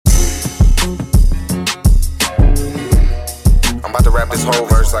this whole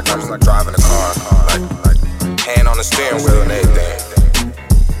verse like I'm driving a car, like hand on the steering wheel and everything,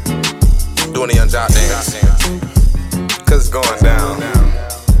 doing the young jock dance, cause it's going down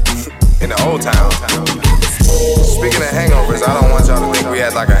in the old town. Speaking of hangovers, I don't want y'all to think we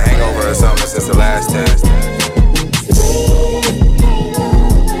had like a hangover or something since the last test.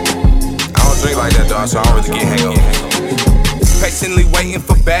 I don't drink like that, dog, so I don't really get hangovers. Patiently waiting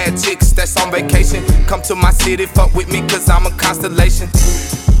for bad chicks that's on vacation. Come to my city, fuck with me cause I'm a constellation.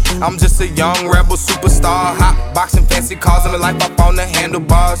 I'm just a young rebel superstar, hot boxing fancy cars, and life up on the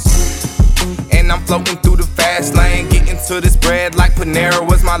handlebars. And I'm floating through the fast lane, getting to this bread like Panera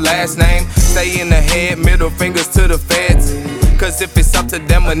was my last name. Stay in the head, middle fingers to the feds, cause if it's up to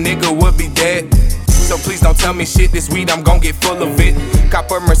them a nigga would be dead. So please don't tell me shit, this weed I'm gon' get full of it.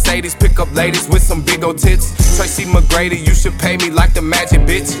 Cop a Mercedes, pick up ladies with some big ol' tits. Tracy McGrady, you should pay me like the magic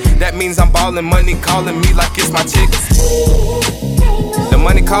bitch. That means I'm ballin' money, calling me like it's my chick. The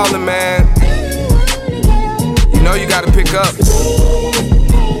money calling, man. You know you gotta pick up,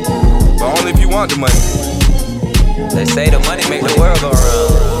 but only if you want the money. They say the money make the world go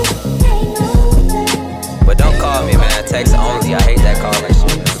round, but don't call me, man. Text only, I hate that calling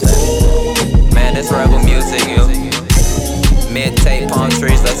shit. Man, this rebel music, you. Mid-tape, palm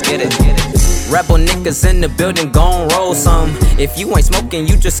trees, let's get it. Rebel niggas in the building, gon' roll some. If you ain't smoking,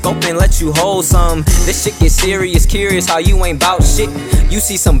 you just scoping, let you hold some. This shit get serious, curious how you ain't bout shit. You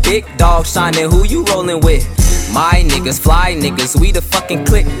see some big dogs shining, who you rollin' with? My niggas, fly niggas, we the fucking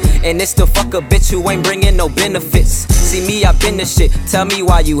clique. And it's the fuck a bitch who ain't bringing no benefits. See me, I been the shit, tell me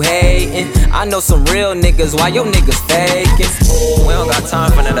why you hating. I know some real niggas, why your niggas faking? We don't got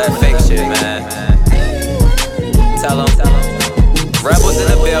time for none of that fake shit, man. Tell them. Rebels in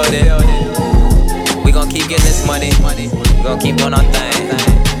the building. We gon' keep getting this money. We gon' keep doing our thing.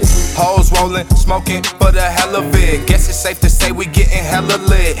 Hoes rollin', smoking for the hell of it. Guess it's safe to say we getting hella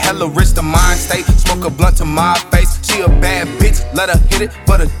lit. Hella rich to mind state, smoke a blunt to my face. She a bad bitch, let her hit it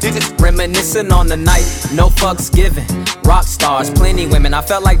for the digits. Reminiscing on the night, no fucks given. Rock stars, plenty women, I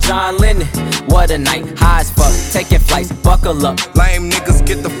felt like John Lennon. What a night, high as fuck, taking flights, buckle up. Lame niggas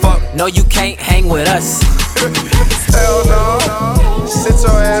get the fuck. No, you can't hang with us. Hell no. Sit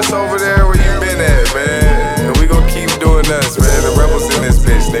your ass over there where you been at, man. And we gon' keep doing us, man. The rebels in this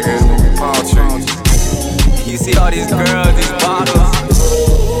bitch, nigga. Palm trees. You see all these girls, these bottles.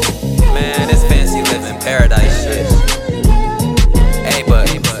 Man, this fancy living paradise shit. Hey, but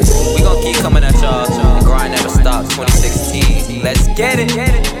we gon' keep coming at y'all. The grind never stops, 2016. Let's get it.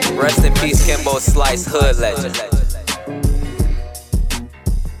 Rest in peace, Kimbo Slice, hood legend.